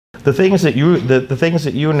the things that the things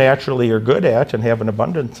that you naturally are good at and have an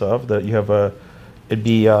abundance of, that you have it'd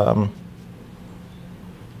be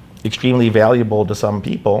extremely valuable to some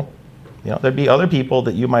people. You know, there'd be other people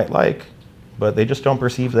that you might like, but they just don't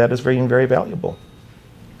perceive that as very, very valuable.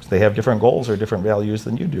 So they have different goals or different values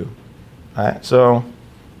than you do. All right? So,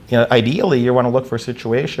 you know, ideally, you want to look for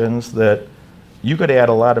situations that you could add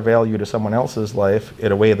a lot of value to someone else's life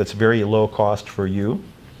in a way that's very low cost for you,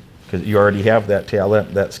 because you already have that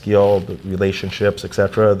talent, that skill, the relationships,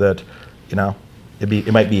 etc. That, you know,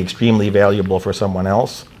 it might be extremely valuable for someone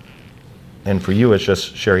else, and for you, it's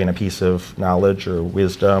just sharing a piece of knowledge or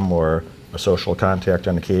wisdom or a social contact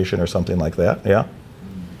on occasion or something like that. Yeah.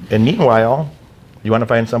 And meanwhile, you want to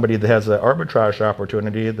find somebody that has an arbitrage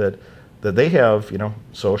opportunity that they have, you know,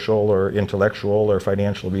 social or intellectual or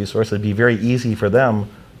financial resources. It'd be very easy for them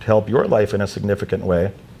to help your life in a significant way.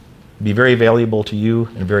 It'd be very valuable to you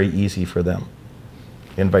and very easy for them,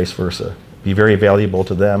 and vice versa. Be very valuable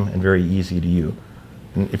to them and very easy to you.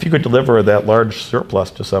 And if you could deliver that large surplus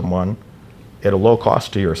to someone at a low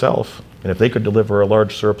cost to yourself, and if they could deliver a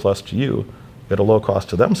large surplus to you at a low cost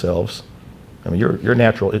to themselves, I mean, you're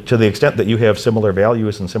natural, to the extent that you have similar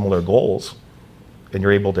values and similar goals, and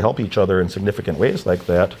you're able to help each other in significant ways like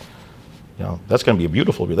that, you know, that's going to be a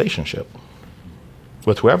beautiful relationship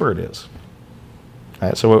with whoever it is.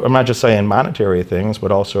 Right, so I'm not just saying monetary things,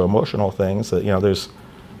 but also emotional things. That, you know,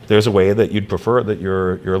 there's a way that you'd prefer that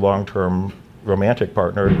your long-term romantic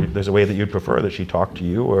partner, there's a way that you'd prefer that she talk to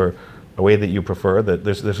you, or a way that you prefer that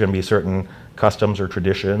there's going to be certain customs or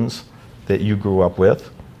traditions that you grew up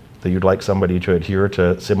with, that you'd like somebody to adhere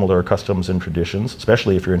to similar customs and traditions,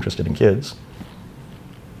 especially if you're interested in kids.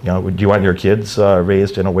 You know, do you want your kids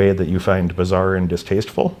raised in a way that you find bizarre and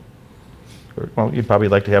distasteful? Or, well, you'd probably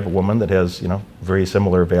like to have a woman that has, you know, very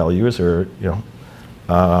similar values, or, you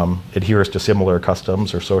know, adheres to similar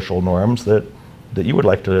customs or social norms that you would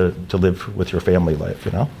like to live with your family life,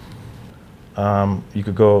 you know? You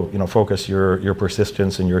could go, you know, focus your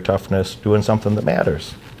persistence and your toughness doing something that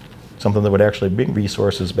matters, something that would actually bring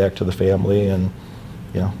resources back to the family and,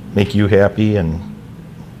 you know, make you happy and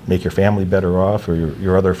make your family better off, or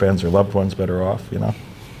your other friends or loved ones better off, you know.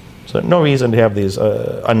 So no reason to have these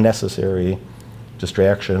unnecessary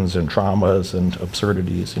distractions and traumas and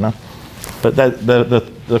absurdities, you know. But that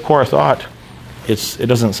the core thought, it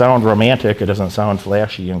doesn't sound romantic, it doesn't sound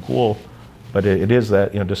flashy and cool, but it is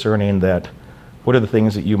that, you know, discerning that what are the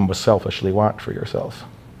things that you most selfishly want for yourself?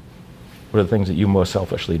 What are the things that you most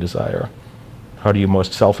selfishly desire? How do you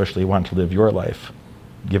most selfishly want to live your life,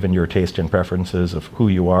 given your taste and preferences of who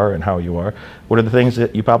you are and how you are? What are the things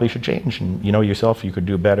that you probably should change? And you know yourself, you could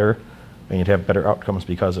do better, and you'd have better outcomes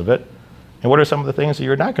because of it. And what are some of the things that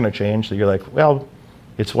you're not going to change that you're like, well,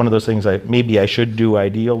 it's one of those things maybe I should do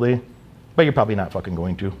ideally, but you're probably not fucking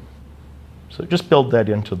going to. So just build that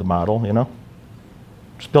into the model, you know?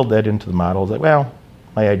 Just build that into the model. It's like, well,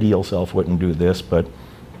 my ideal self wouldn't do this, but,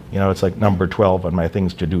 you know, it's like number 12 on my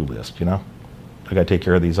things to do list, you know? I got to take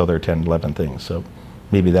care of these other 10, 11 things. So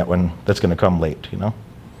maybe that's going to come late, you know?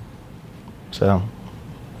 So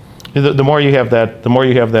the more you have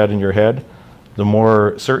that in your head, the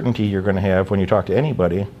more certainty you're going to have when you talk to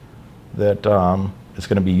anybody that it's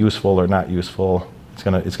going to be useful or not useful. It's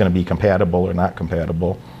going to be compatible or not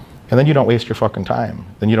compatible. And then you don't waste your fucking time.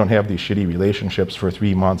 Then you don't have these shitty relationships for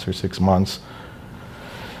 3 months or 6 months.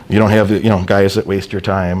 You don't have the, you know, guys that waste your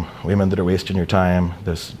time, women that are wasting your time,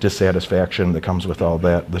 this dissatisfaction that comes with all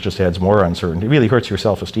that just adds more uncertainty. It really hurts your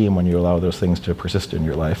self-esteem when you allow those things to persist in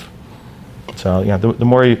your life. So, you know, the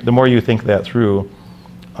more you think that through,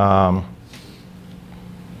 and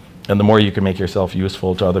the more you can make yourself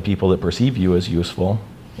useful to other people that perceive you as useful,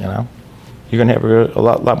 you know, you're going to have a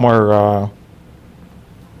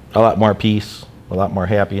lot more peace, a lot more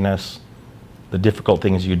happiness. The difficult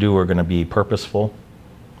things you do are going to be purposeful.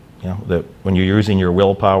 You know, that when you're using your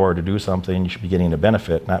willpower to do something, you should be getting a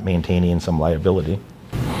benefit, not maintaining some liability.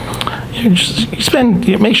 Make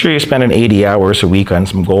sure you're spending 80 hours a week on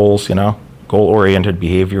some goals, you know, goal-oriented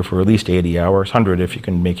behavior for at least 80 hours, 100 if you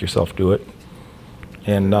can make yourself do it.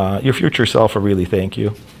 And your future self will really thank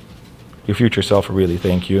you. Your future self will really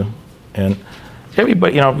thank you. And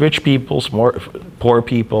everybody, you know, rich people, poor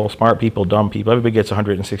people, smart people, dumb people, everybody gets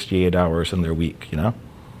 168 hours in their week, you know?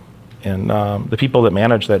 And the people that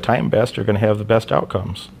manage that time best are going to have the best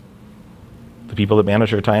outcomes. The people that manage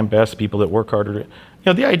their time best, people that work harder. You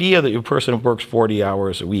know, the idea that a person works 40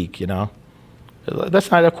 hours a week, you know, that's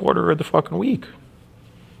not a quarter of the fucking week.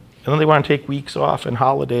 And then they want to take weeks off and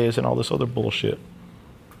holidays and all this other bullshit.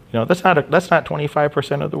 You know, that's not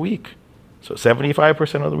 25% of the week. So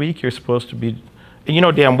 75% of the week you're supposed to be And you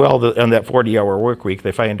know damn well that on that 40-hour work week,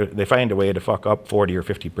 they find a way to fuck up 40 or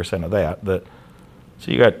 50% of that.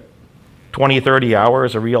 So you got 20, 30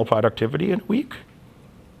 hours of real productivity in a week.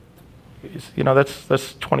 You know, that's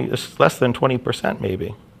less than 20%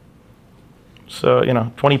 maybe. So, you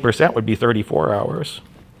know, 20% would be 34 hours,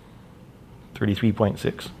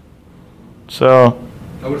 33.6. So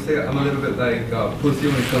I would say I'm a little bit like pussy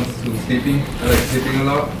when it comes to sleeping. I like sleeping a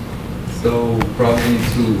lot, so probably need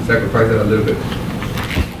to sacrifice that a little bit.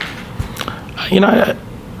 You know,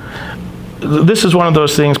 this is one of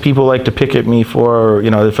those things people like to pick at me for.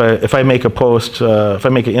 You know, if I make a post, if I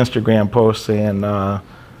make an Instagram post saying,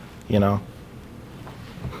 you know,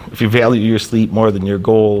 if you value your sleep more than your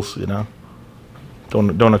goals, you know,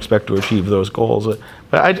 don't expect to achieve those goals.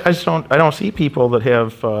 But I just don't see people that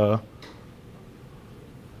have.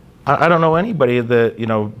 I don't know anybody that, you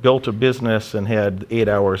know, built a business and had 8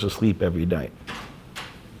 hours of sleep every night.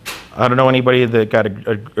 I don't know anybody that got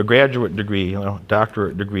a graduate degree, you know,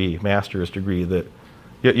 doctorate degree, master's degree. That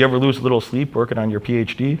you ever lose a little sleep working on your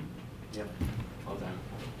PhD? Yeah, all the time.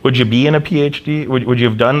 Would you be in a PhD? Would you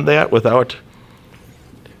have done that without?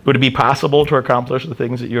 Would it be possible to accomplish the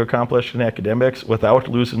things that you accomplished in academics without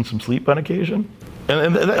losing some sleep on occasion?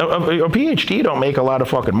 And a PhD don't make a lot of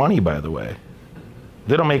fucking money, by the way.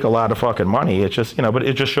 They don't make a lot of fucking money. It's just, you know, but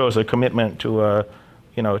it just shows a commitment to a,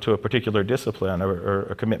 you know, to a particular discipline or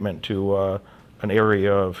a commitment to an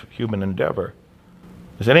area of human endeavor.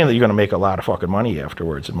 There's anything that you're going to make a lot of fucking money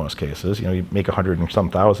afterwards in most cases. You know, you make 100 and some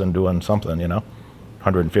thousand doing something, you know,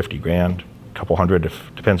 150 grand, a couple hundred,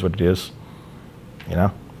 if depends what it is, you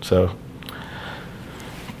know. So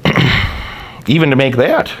even to make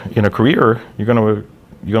that in a career, you're going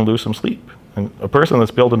to lose some sleep. And a person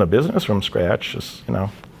that's building a business from scratch, just, you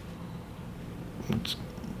know,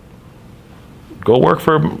 go work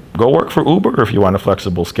for Uber if you want a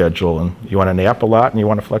flexible schedule, and you want to nap a lot and you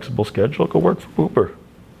want a flexible schedule, go work for Uber.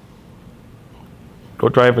 Go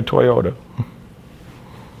drive a Toyota.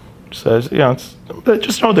 Says, you know,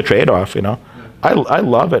 just know the trade-off, you know. I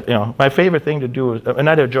love it, you know. My favorite thing to do is, and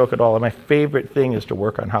not a joke at all, my favorite thing is to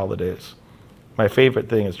work on holidays. My favorite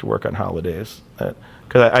thing is to work on holidays.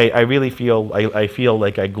 Because I really feel, I feel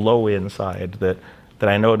like I glow inside that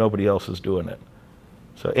I know nobody else is doing it.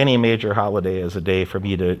 So any major holiday is a day for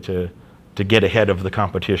me to get ahead of the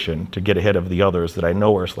competition, to get ahead of the others that I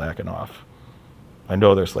know are slacking off. I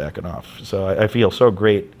know they're slacking off. So I feel so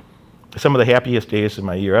great. Some of the happiest days in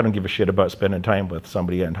my year, I don't give a shit about spending time with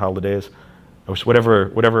somebody on holidays.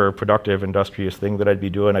 Whatever productive, industrious thing that I'd be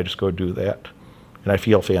doing, I just go do that. And I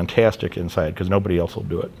feel fantastic inside because nobody else will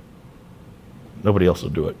do it. Nobody else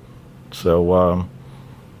will do it. So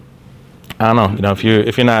I don't know. You know, if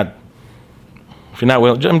you're not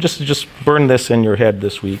willing, just burn this in your head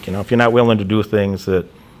this week. You know, if you're not willing to do things that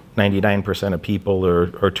 99% of people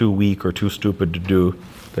are too weak or too stupid to do,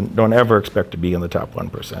 then don't ever expect to be in the top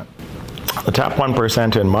 1%. The top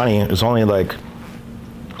 1% in money is only like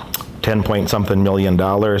 10 point something million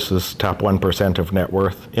dollars is top 1% of net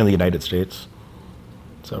worth in the United States.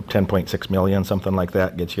 So 10.6 million, something like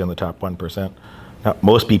that, gets you in the top 1%. Now,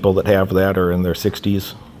 most people that have that are in their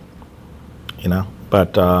 60s, you know,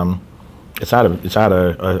 but it's not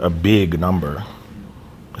a big number.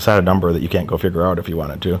 It's not a number that you can't go figure out if you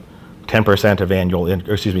wanted to. 10% of annual,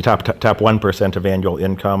 top 1% of annual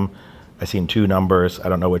income. I've seen two numbers. I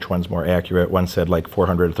don't know which one's more accurate. One said like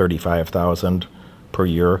 435,000 per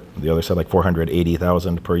year. The other said like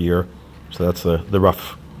 480,000 per year. So that's the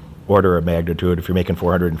rough order of magnitude. If you're making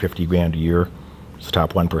 450 grand a year, it's the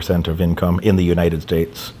top 1% of income in the United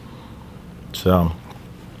States. So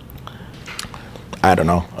I don't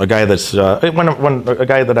know. A guy that's a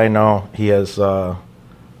guy that I know, he has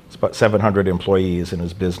it's about 700 employees in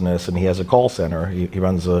his business, and he has a call center. He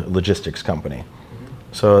runs a logistics company.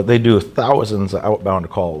 So they do thousands of outbound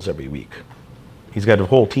calls every week. He's got a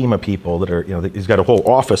whole team of people that are, you know, he's got a whole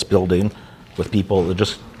office building with people that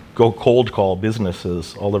just go cold call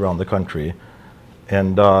businesses all around the country.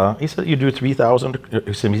 And he said you do 3,000,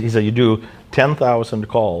 he said you do 10,000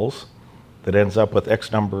 calls that ends up with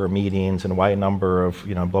X number of meetings and Y number of,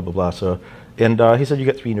 you know, blah, blah, blah. So, and he said you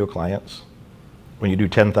get 3 new clients. When you do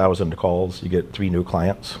 10,000 calls, you get 3 new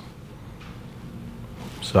clients.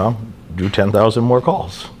 So do 10,000 more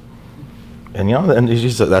calls. And, you know, and he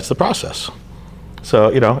said that's the process.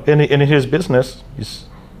 So, you know, in his business, he's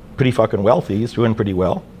pretty fucking wealthy. He's doing pretty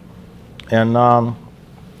well. And,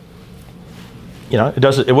 you know,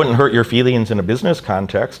 it wouldn't hurt your feelings in a business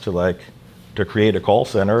context to create a call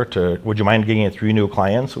center would you mind getting 3 new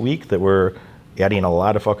clients a week that were adding a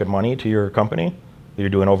lot of fucking money to your company? You're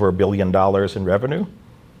doing over $1 billion in revenue.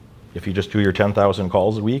 If you just do your 10,000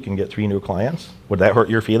 calls a week and get 3 new clients, would that hurt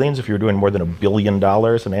your feelings if you were doing more than $1 billion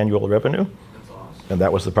in annual revenue? That's awesome. And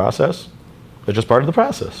that was the process? It's just part of the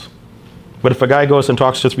process. But if a guy goes and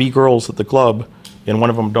talks to 3 girls at the club and one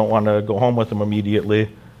of them don't want to go home with him immediately,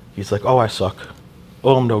 he's like, oh, I suck.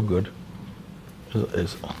 Oh, I'm no good.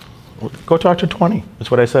 Go talk to 20. That's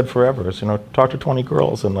what I said forever. Is, talk to 20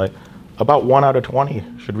 girls, and like about 1 out of 20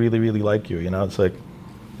 should really, really like you. It's like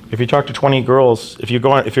if you talk to 20 girls, if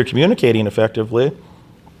you're communicating effectively,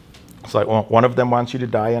 it's like, well, one of them wants you to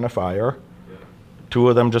die in a fire. 2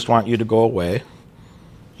 of them just want you to go away.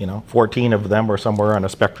 14 of them are somewhere on a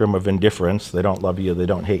spectrum of indifference. They don't love you. They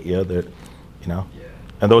don't hate you.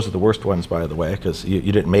 And those are the worst ones, by the way, because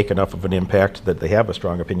you didn't make enough of an impact that they have a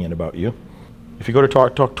strong opinion about you. If you go to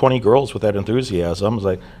talk 20 girls with that enthusiasm, it's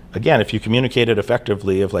like, again, if you communicated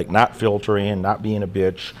effectively of like not filtering, not being a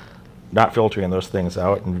bitch, not filtering those things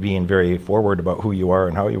out and being very forward about who you are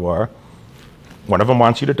and how you are, one of them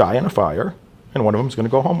wants you to die in a fire, and one of them is going to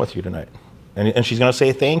go home with you tonight. And she's going to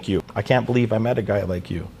say, thank you. I can't believe I met a guy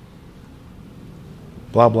like you.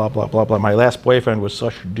 Blah, blah, blah, blah, blah. My last boyfriend was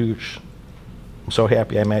such a douche. I'm so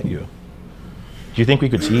happy I met you. Do you think we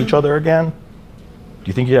could see each other again? Do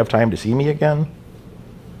you think you'd have time to see me again?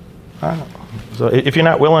 I don't know. So if you're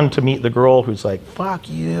not willing to meet the girl who's like, fuck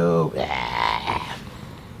you,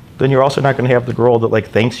 then you're also not going to have the girl that like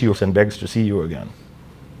thanks you and begs to see you again.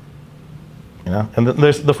 And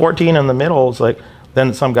there's the 14 in the middle. It's like,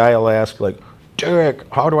 then some guy will ask like,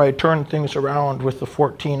 Derek, how do I turn things around with the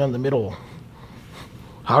 14 in the middle?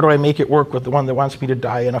 How do I make it work with the one that wants me to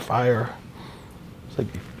die in a fire? It's like,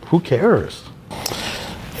 who cares?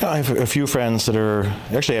 I have a few friends that are,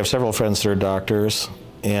 actually I have several friends that are doctors,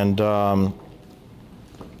 and a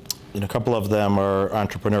couple of them are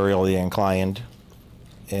entrepreneurially inclined.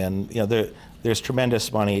 And there's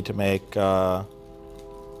tremendous money to make.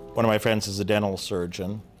 One of my friends is a dental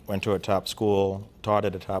surgeon, went to a top school, taught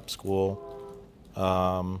at a top school.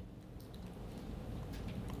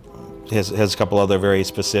 Has a couple other very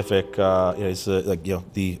specific, he's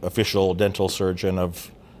the official dental surgeon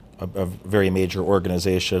of a very major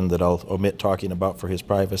organization that I'll omit talking about for his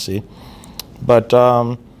privacy. But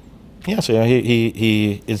so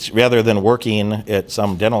he is, rather than working at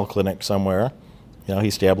some dental clinic somewhere, he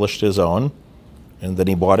established his own, and then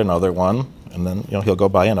he bought another one, and then he'll go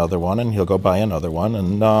buy another one, and he'll go buy another one,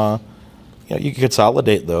 and you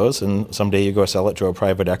consolidate those, and someday you go sell it to a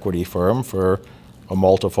private equity firm for a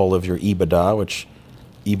multiple of your EBITDA, which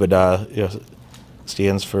EBITDA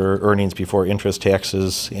stands for earnings before interest,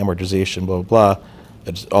 taxes, amortization, blah, blah, blah.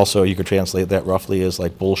 It's also, you could translate that roughly as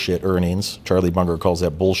like bullshit earnings. Charlie Munger calls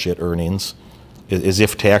that bullshit earnings, as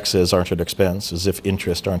if taxes aren't an expense, as if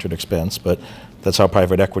interest aren't an expense, but that's how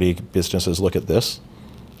private equity businesses look at this.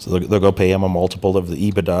 So they'll go pay him a multiple of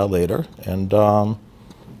the EBITDA later, and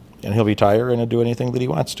he'll retire and he'll do anything that he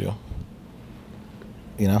wants to.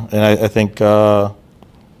 And I think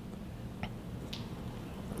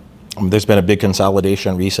there's been a big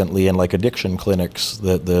consolidation recently in like addiction clinics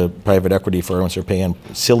that the private equity firms are paying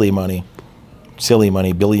silly money,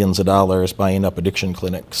 billions of dollars buying up addiction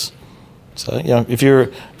clinics. So if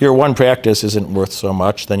your one practice isn't worth so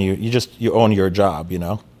much, then you own your job. You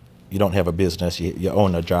don't have a business, you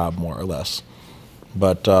own a job more or less.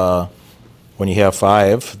 But when you have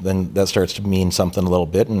 5, then that starts to mean something a little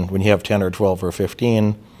bit, and when you have 10 or 12 or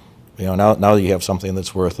 15, now you have something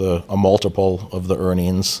that's worth a multiple of the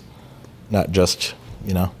earnings. Not just,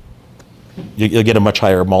 you'll get a much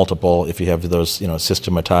higher multiple if you have those,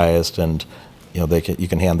 systematized, and you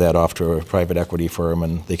can hand that off to a private equity firm,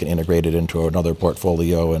 and they can integrate it into another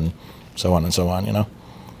portfolio, and so on and so on.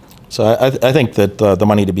 So I think that the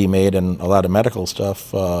money to be made in a lot of medical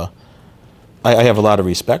stuff. I have a lot of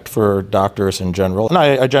respect for doctors in general, and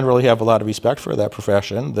I generally have a lot of respect for that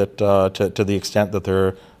profession. That to the extent that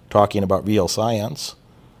they're talking about real science.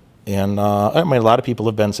 And a lot of people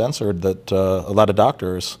have been censored. That a lot of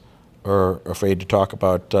doctors are afraid to talk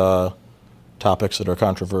about topics that are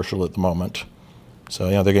controversial at the moment.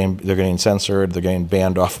 So they're getting censored. They're getting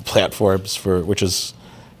banned off of platforms which is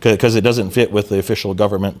because it doesn't fit with the official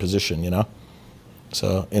government position.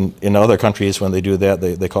 So in other countries, when they do that,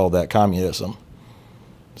 they call that communism.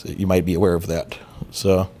 So you might be aware of that.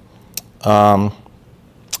 So, but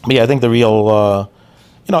yeah, I think the real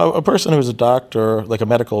a person who's a doctor, like a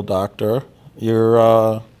medical doctor, you're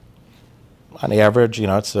on average,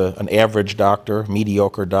 it's an average doctor.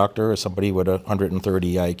 Mediocre doctor is somebody with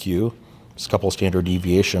 130 IQ. There's a couple standard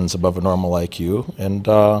deviations above a normal IQ. And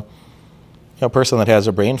a person that has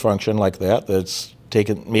a brain function like that, that's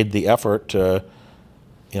made the effort to,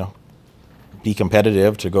 be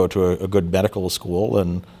competitive, to go to a good medical school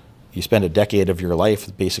and you spend a decade of your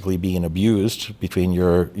life basically being abused between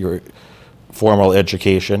your formal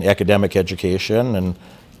education, academic education, and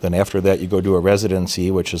then after that you go do a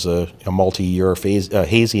residency, which is a multi-year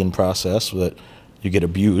hazing process that you get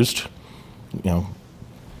abused. You know,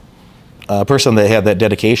 a person that had that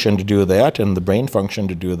dedication to do that and the brain function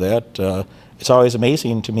to do that, it's always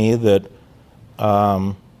amazing to me that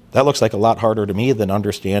that looks like a lot harder to me than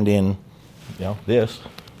understanding, this.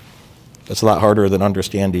 That's a lot harder than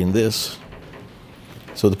understanding this.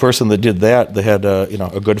 So the person that did that, they had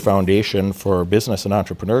a good foundation for business and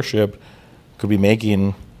entrepreneurship, could be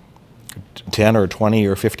making 10 or 20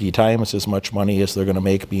 or 50 times as much money as they're going to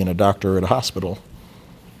make being a doctor at a hospital,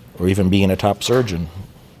 or even being a top surgeon.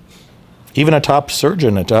 Even a top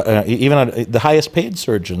surgeon, even the highest paid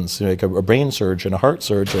surgeons, like a brain surgeon, a heart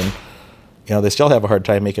surgeon, they still have a hard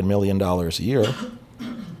time making $1 million a year,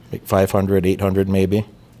 make 500, 800 maybe.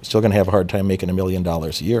 Still going to have a hard time making $1 million a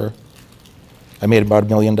year. I made about $1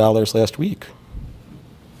 million last week.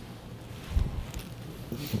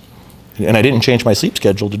 And I didn't change my sleep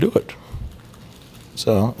schedule to do it.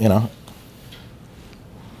 So, I don't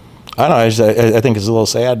know, I think it's a little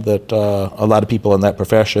sad that a lot of people in that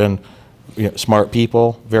profession, smart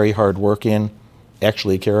people, very hardworking,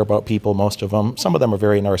 actually care about people, most of them. Some of them are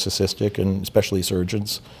very narcissistic, and especially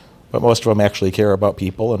surgeons, but most of them actually care about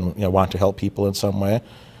people and want to help people in some way.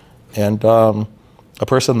 And a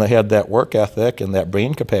person that had that work ethic and that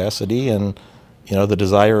brain capacity and the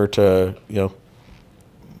desire to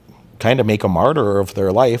kind of make a martyr of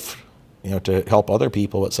their life, to help other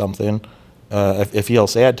people with something, it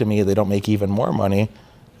feels sad to me they don't make even more money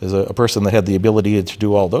as a person that had the ability to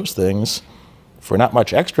do all those things for not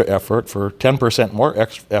much extra effort, for 10% more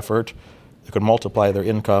effort, they could multiply their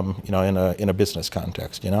income, in a business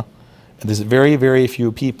context, And there's very, very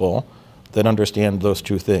few people that understand those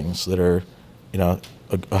two things, that are,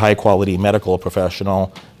 a high-quality medical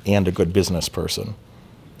professional and a good business person.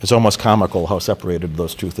 It's almost comical how separated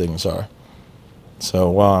those two things are.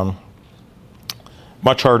 So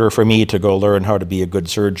much harder for me to go learn how to be a good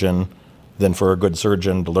surgeon than for a good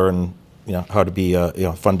surgeon to learn, how to be,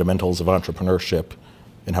 fundamentals of entrepreneurship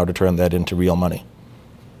and how to turn that into real money.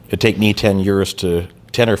 It'd take me 10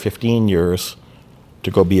 or 15 years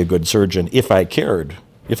to go be a good surgeon if I cared,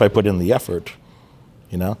 if I put in the effort,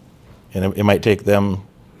 And it might take them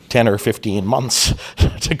 10 or 15 months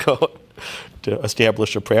to go to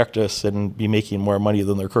establish a practice and be making more money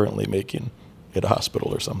than they're currently making at a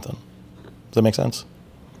hospital or something. Does that make sense?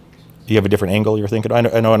 Do you have a different angle you're thinking? I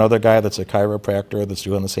know another guy that's a chiropractor that's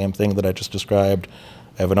doing the same thing that I just described.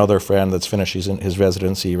 I have another friend that's finishing his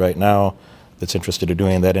residency right now that's interested in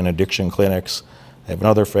doing that in addiction clinics. I have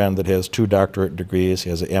another friend that has 2 doctorate degrees. He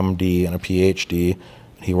has an MD and a PhD.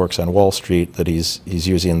 He works on Wall Street, that he's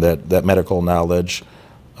using that medical knowledge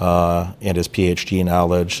and his PhD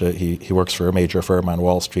knowledge. He works for a major firm on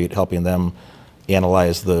Wall Street, helping them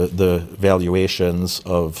analyze the valuations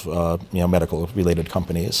of medical related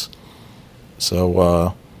companies.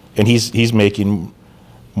 So and he's making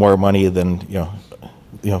more money than a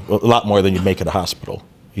lot more than you'd make at a hospital.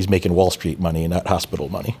 He's making Wall Street money, not hospital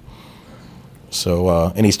money.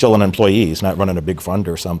 So and he's still an employee. He's not running a big fund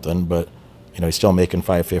or something, but he's still making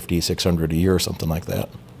 $550, $600 a year or something like that.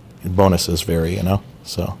 And bonuses vary,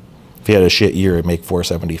 So if he had a shit year, he'd make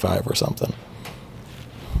 $475 or something.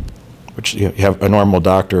 Which you have a normal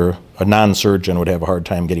doctor, a non-surgeon would have a hard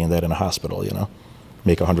time getting that in a hospital,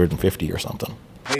 Make $150 or something.